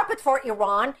red carpet for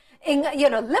Iran,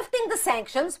 lifting the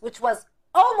sanctions, which was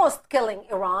almost killing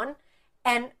Iran,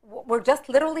 and we're just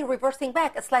literally reversing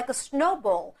back. It's like a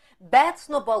snowball, bad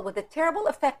snowball with a terrible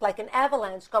effect, like an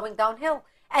avalanche going downhill,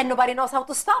 and nobody knows how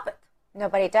to stop it.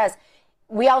 Nobody does.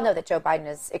 We all know that Joe Biden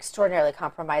is extraordinarily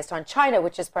compromised on China,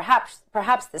 which is perhaps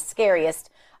the scariest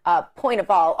point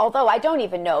of all, although I don't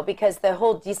even know, because the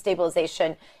whole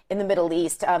destabilization in the Middle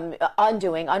East,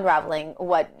 unraveling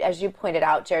what, as you pointed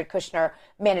out, Jared Kushner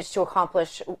managed to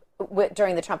accomplish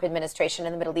during the Trump administration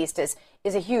in the Middle East is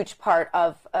a huge part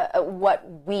of what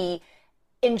we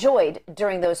enjoyed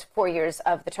during those 4 years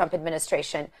of the Trump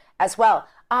administration as well.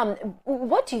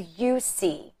 What do you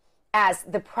see as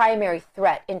the primary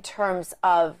threat in terms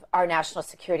of our national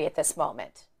security at this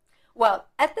moment? Well,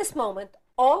 at this moment,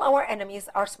 all our enemies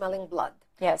are smelling blood.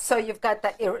 Yes. So you've got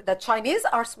the Chinese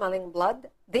are smelling blood,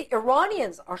 the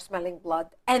Iranians are smelling blood,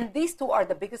 and these two are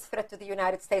the biggest threat to the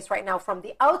United States right now from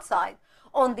the outside.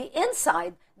 On the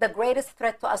inside, the greatest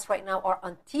threat to us right now are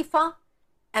Antifa,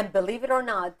 and believe it or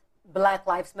not, Black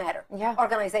Lives Matter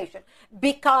organization,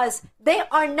 because they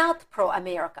are not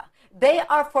pro-America. They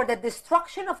are for the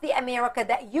destruction of the America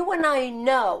that you and I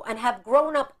know and have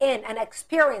grown up in and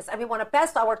experienced, and we want to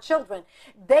pass to our children.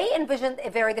 They envisioned a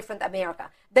very different America.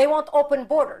 They want open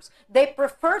borders. They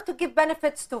prefer to give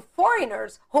benefits to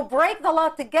foreigners who break the law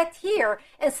to get here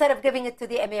instead of giving it to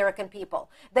the American people.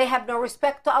 They have no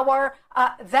respect to our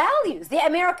values, the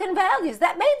American values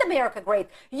that made America great.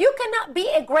 You cannot be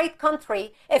a great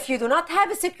country if you do not have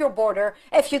a secure border,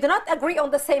 if you do not agree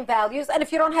on the same values, and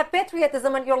if you don't have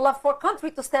patriotism and your love for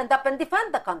country to stand up and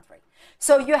defend the country.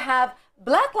 So you have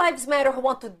Black Lives Matter who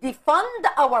want to defund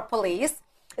our police.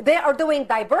 They are doing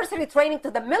diversity training to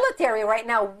the military right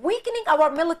now, weakening our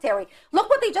military. Look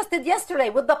what they just did yesterday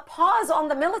with the pause on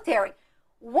the military.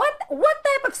 What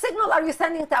type of signal are you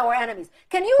sending to our enemies?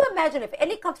 Can you imagine if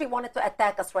any country wanted to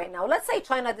attack us right now? Let's say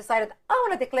China decided, I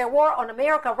want to declare war on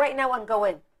America right now and go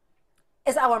in.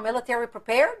 Is our military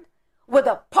prepared? With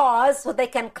a pause so they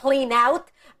can clean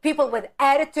out people with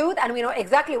attitude, and we know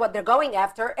exactly what they're going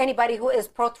after. Anybody who is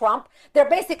pro-Trump, they're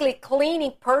basically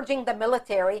purging the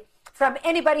military from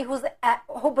anybody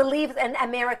who believes in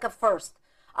America first.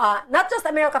 Not just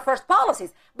America first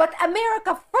policies, but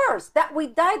America first, that we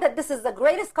die, that this is the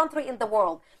greatest country in the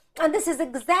world. And this is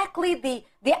exactly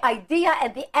the idea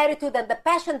and the attitude and the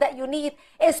passion that you need,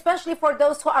 especially for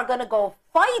those who are going to go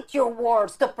fight your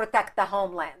wars to protect the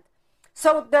homeland.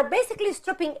 So they're basically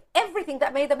stripping everything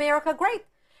that made America great.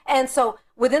 And so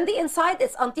within the inside,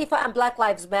 it's Antifa and Black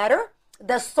Lives Matter.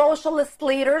 The socialist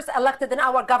leaders elected in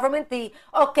our government, the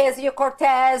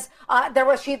Ocasio-Cortez, the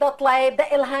Rashida Tlaib, the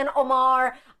Ilhan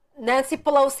Omar, Nancy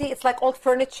Pelosi. It's like old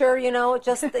furniture,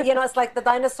 it's like the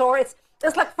dinosaur. It's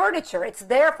like furniture. It's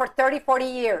there for 30, 40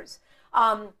 years.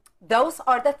 Those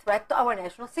are the threat to our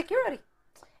national security.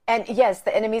 And yes,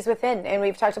 the enemy's within. And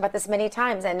we've talked about this many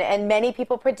times. And many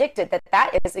people predicted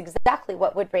that is exactly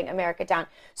what would bring America down.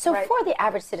 So for the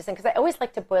average citizen, because I always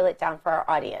like to boil it down for our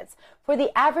audience, for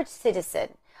the average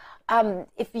citizen,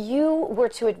 if you were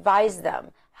to advise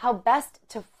them how best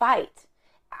to fight,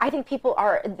 I think people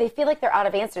they feel like they're out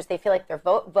of answers. They feel like their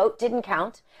vote didn't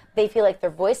count. They feel like their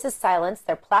voice is silenced.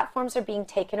 Their platforms are being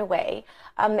taken away.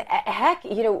 Heck,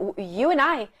 you and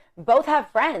I both have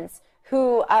friends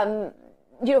who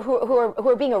who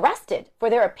are being arrested for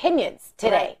their opinions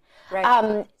today.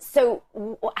 Right. So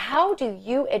how do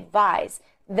you advise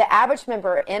the average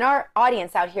member in our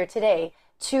audience out here today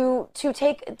to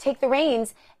take the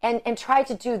reins and try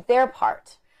to do their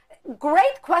part?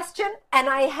 Great question, and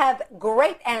I have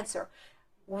great answer.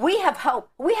 We have hope.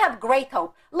 We have great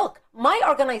hope. Look, my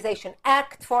organization,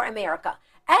 Act for America.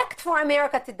 Act for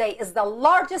America today is the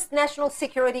largest national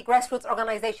security grassroots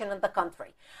organization in the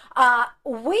country.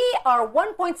 We are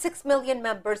 1.6 million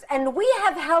members, and we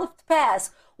have helped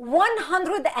pass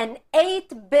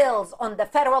 108 bills on the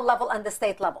federal level and the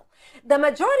state level. The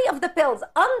majority of the bills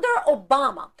under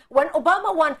Obama, when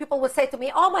Obama won, people would say to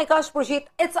me, oh my gosh, Brigitte,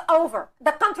 it's over.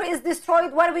 The country is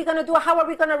destroyed. What are we going to do? How are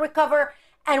we going to recover?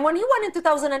 And when he won in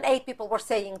 2008, people were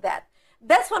saying that.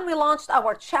 That's when we launched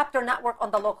our chapter network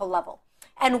on the local level.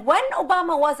 And when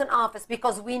Obama was in office,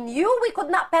 because we knew we could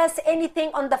not pass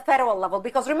anything on the federal level,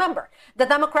 because remember, the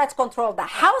Democrats controlled the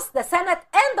House, the Senate,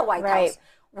 and the White House.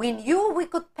 We knew we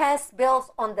could pass bills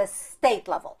on the state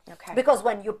level. Okay. Because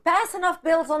when you pass enough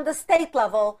bills on the state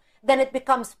level, then it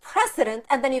becomes precedent,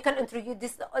 and then you can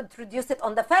introduce it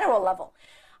on the federal level.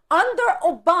 Under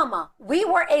Obama, we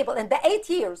were able, in the 8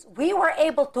 years, we were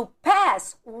able to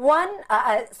pass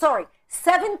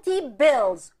 70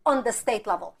 bills on the state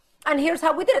level. And here's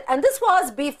how we did it. And this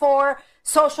was before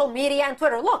social media and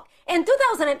Twitter. Look, in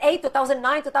 2008,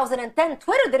 2009, 2010,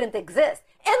 Twitter didn't exist.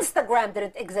 Instagram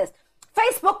didn't exist.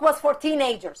 Facebook was for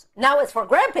teenagers. Now it's for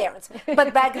grandparents.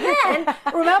 But back then,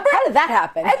 remember? How did that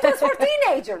happen? It was for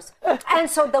teenagers. And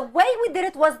so the way we did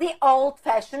it was the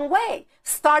old-fashioned way.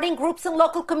 Starting groups in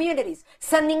local communities.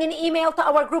 Sending an email to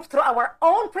our group through our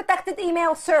own protected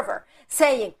email server.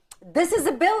 Saying, this is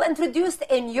a bill introduced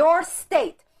in your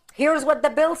state. Here's what the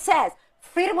bill says.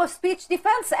 Freedom of Speech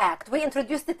Defense Act. We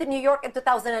introduced it in New York in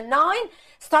 2009.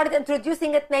 Started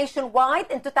introducing it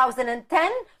nationwide in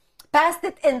 2010. Passed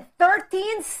it in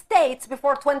 13 states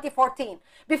before 2014,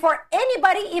 before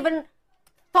anybody even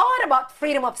thought about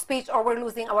freedom of speech or we're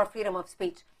losing our freedom of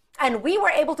speech. And we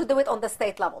were able to do it on the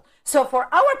state level. So for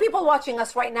our people watching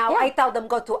us right now, I tell them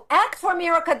go to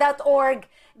actforamerica.org,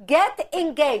 get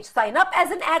engaged, sign up as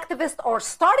an activist or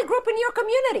start a group in your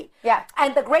community. Yeah.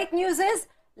 And the great news is,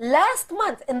 last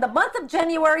month, in the month of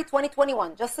January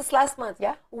 2021, just this last month,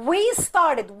 we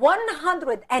started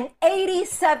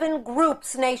 187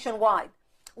 groups nationwide.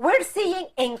 We're seeing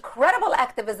incredible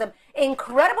activism,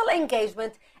 incredible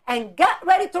engagement, and get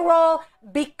ready to roll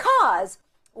because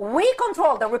we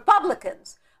control, the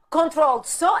Republicans controlled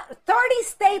 30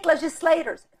 state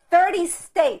legislators, 30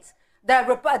 states.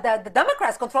 The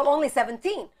Democrats control only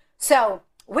 17. So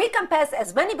we can pass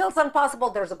as many bills as possible.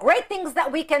 There's great things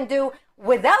that we can do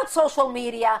without social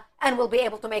media, and we'll be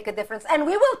able to make a difference. And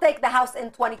we will take the House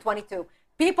in 2022.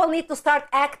 People need to start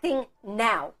acting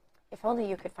now. If only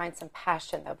you could find some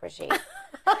passion, though, Brigitte.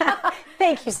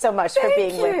 Thank you so much for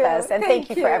being with us. And thank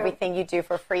you for everything you do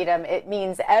for freedom. It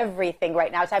means everything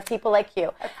right now to have people like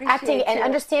you acting and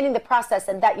understanding the process,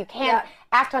 and that you can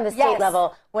act on the state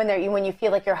level when you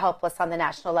feel like you're helpless on the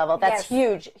national level. That's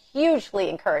hugely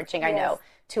encouraging, I know,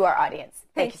 to our audience.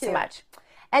 Thank you so much.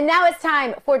 And now it's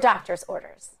time for Doctor's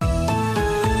Orders.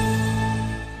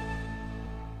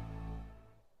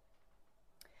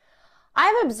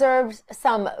 I've observed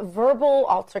some verbal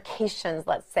altercations,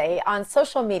 let's say, on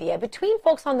social media between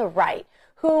folks on the right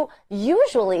who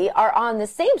usually are on the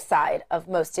same side of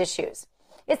most issues.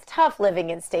 It's tough living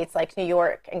in states like New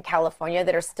York and California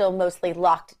that are still mostly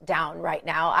locked down right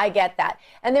now. I get that.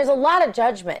 And there's a lot of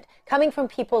judgment coming from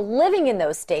people living in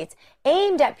those states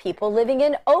aimed at people living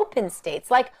in open states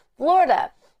like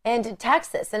Florida and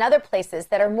Texas and other places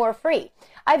that are more free.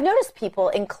 I've noticed people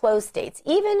in closed states,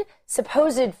 even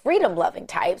supposed freedom-loving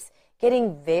types,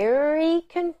 getting very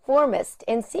conformist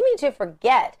and seeming to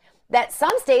forget that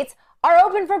some states are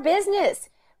open for business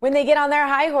when they get on their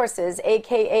high horses,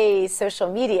 aka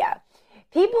social media.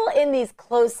 People in these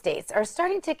closed states are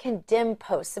starting to condemn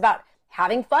posts about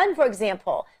having fun, for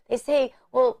example. They say,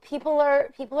 well, people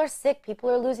are sick, people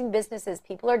are losing businesses,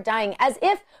 people are dying, as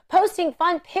if posting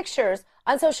fun pictures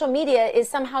on social media is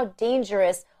somehow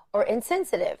dangerous or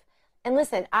insensitive. And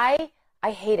listen, I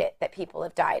hate it that people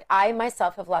have died. I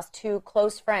myself have lost 2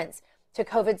 close friends to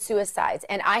COVID suicides,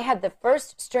 and I had the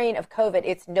first strain of COVID.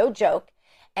 It's no joke,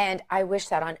 and I wish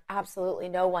that on absolutely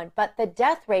no one. But the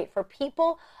death rate for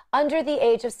people under the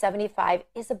age of 75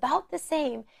 is about the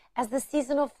same as the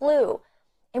seasonal flu.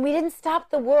 And we didn't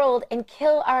stop the world and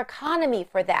kill our economy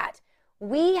for that.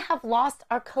 We have lost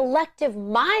our collective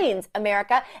minds,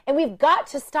 America, and we've got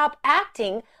to stop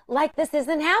acting like this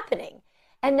isn't happening.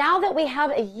 And now that we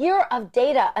have a year of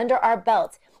data under our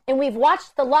belts, and we've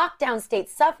watched the lockdown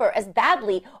states suffer as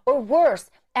badly or worse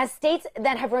as states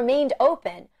that have remained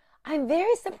open, I'm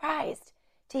very surprised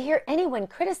to hear anyone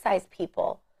criticize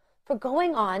people for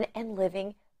going on and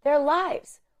living their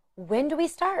lives. When do we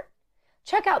start?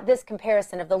 Check out this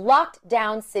comparison of the locked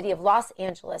down city of Los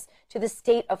Angeles to the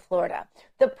state of Florida.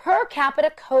 The per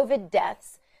capita COVID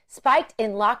deaths spiked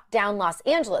in lockdown Los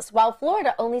Angeles, while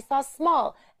Florida only saw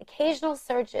small, occasional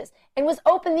surges and was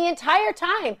open the entire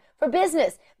time for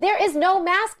business. There is no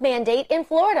mask mandate in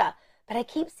Florida. But I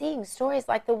keep seeing stories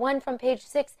like the one from Page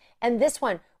 6 and this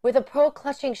one with a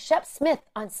pearl-clutching Shep Smith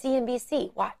on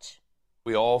CNBC. Watch.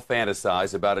 We all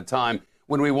fantasize about a time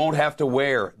when we won't have to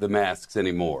wear the masks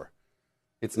anymore.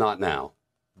 It's not now.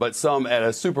 But some at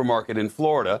a supermarket in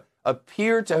Florida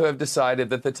appear to have decided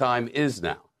that the time is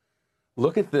now.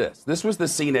 Look at this. This was the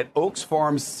scene at Oaks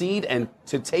Farm's Seed and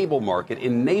to Table Market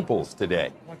in Naples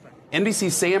today.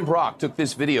 NBC's Sam Brock took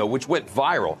this video, which went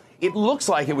viral. It looks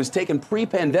like it was taken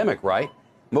pre-pandemic, right?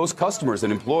 Most customers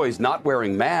and employees not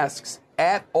wearing masks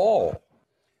at all.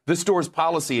 The store's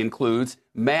policy includes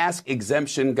mask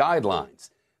exemption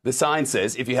guidelines. The sign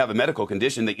says if you have a medical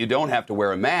condition that you don't have to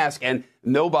wear a mask, and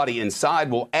nobody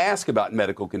inside will ask about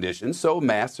medical conditions, so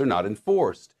masks are not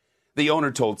enforced. The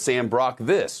owner told Sam Brock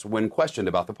this when questioned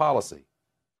about the policy.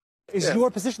 Is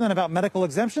your position then about medical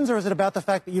exemptions, or is it about the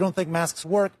fact that you don't think masks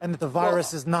work and that the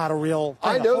virus is not a real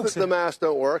thing? I know that the masks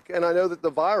don't work, and I know that the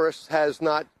virus has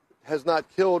not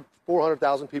killed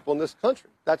 400,000 people in this country.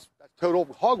 That's total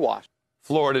hogwash.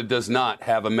 Florida does not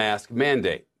have a mask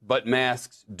mandate, but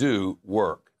masks do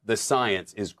work. The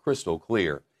science is crystal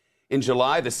clear. In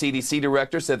July, the CDC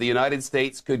director said the United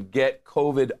States could get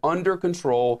COVID under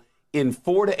control in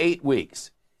 4 to 8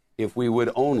 weeks if we would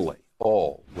only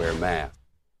all wear masks.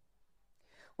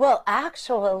 Well,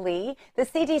 actually, the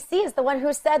CDC is the one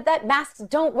who said that masks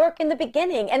don't work in the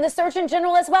beginning, and the Surgeon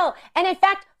General as well. And in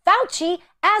fact, Fauci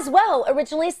as well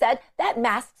originally said that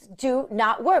masks do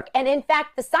not work. And in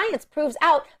fact, the science proves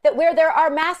out that where there are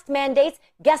mask mandates,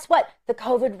 guess what? The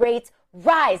COVID rates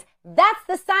rise. That's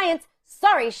the science.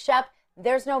 Sorry, Shep.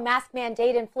 There's no mask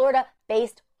mandate in Florida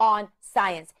based on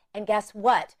science. And guess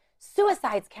what?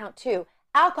 Suicides count too.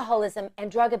 Alcoholism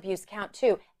and drug abuse count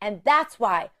too. And that's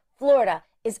why Florida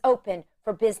is open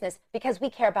for business, because we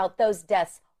care about those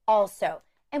deaths also.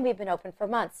 And we've been open for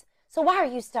months. So why are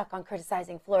you stuck on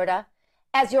criticizing Florida?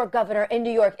 as your governor in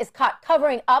New York is caught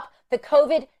covering up the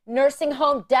COVID nursing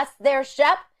home deaths there,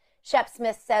 Shep? Shep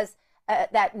Smith says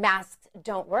that masks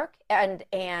don't work and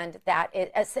that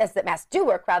it says that masks do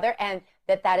work, rather, and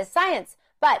that is science.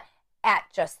 But at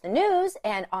Just the News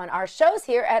and on our shows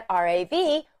here at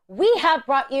RAV, we have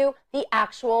brought you the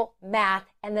actual math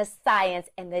and the science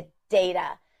and the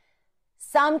data.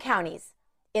 Some counties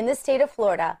in the state of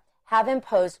Florida have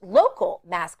imposed local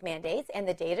mask mandates, and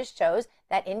the data shows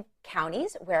that in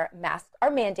counties where masks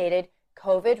are mandated,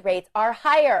 COVID rates are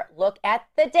higher. Look at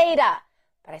the data.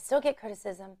 But I still get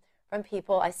criticism from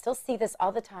people. I still see this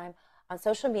all the time on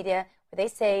social media where they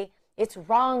say it's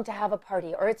wrong to have a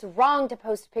party, or it's wrong to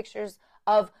post pictures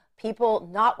of people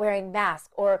not wearing masks,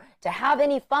 or to have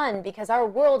any fun because our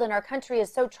world and our country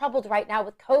is so troubled right now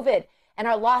with COVID and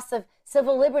our loss of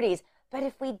civil liberties. But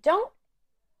if we don't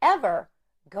ever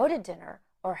go to dinner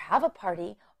or have a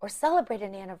party or celebrate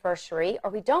an anniversary, or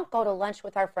we don't go to lunch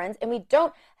with our friends and we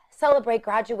don't celebrate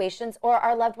graduations or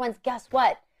our loved ones, guess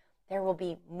what? There will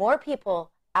be more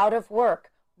people out of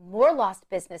work, more lost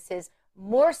businesses,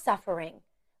 more suffering,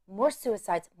 more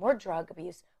suicides, more drug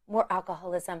abuse, more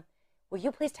alcoholism. Will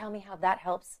you please tell me how that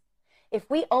helps? If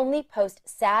we only post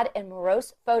sad and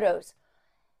morose photos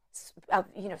of,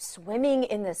 swimming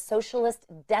in the socialist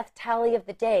death tally of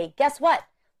the day, guess what?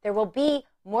 There will be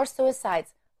more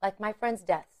suicides like my friend's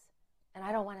deaths. And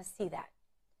I don't want to see that.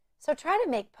 So try to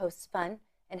make posts fun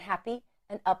and happy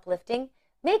and uplifting.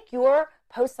 Make your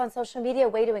posts on social media a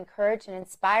way to encourage and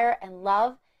inspire and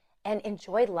love and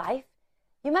enjoy life.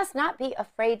 You must not be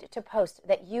afraid to post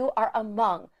that you are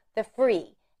among the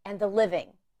free and the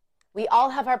living. We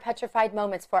all have our petrified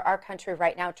moments for our country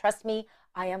right now. Trust me,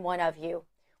 I am one of you.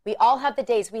 We all have the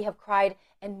days we have cried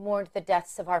and mourned the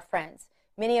deaths of our friends.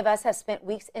 Many of us have spent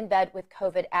weeks in bed with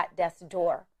COVID at death's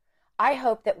door. I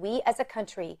hope that we as a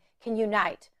country can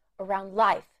unite around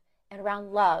life and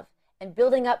around love and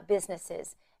building up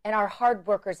businesses and our hard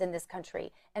workers in this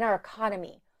country and our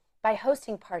economy by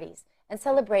hosting parties and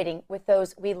celebrating with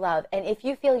those we love. And if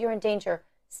you feel you're in danger,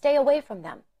 stay away from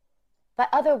them. But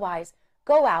otherwise,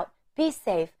 go out, be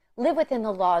safe, live within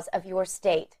the laws of your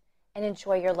state, and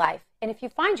enjoy your life. And if you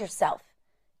find yourself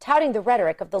touting the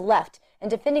rhetoric of the left and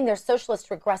defending their socialist,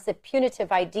 regressive,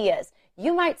 punitive ideas,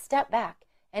 you might step back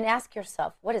and ask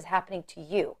yourself what is happening to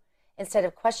you instead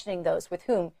of questioning those with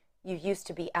whom you used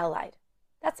to be allied.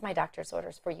 That's my doctor's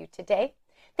orders for you today.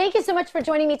 Thank you so much for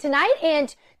joining me tonight,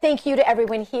 and thank you to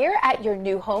everyone here at your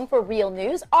new home for Real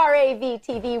News,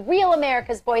 RAV-TV, Real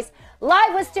America's Voice,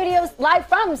 live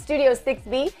from Studio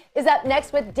 6B, is up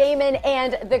next with Damon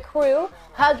and the crew.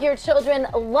 Hug your children,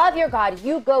 love your God,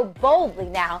 you go boldly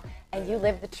now, and you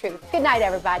live the truth. Good night,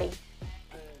 everybody.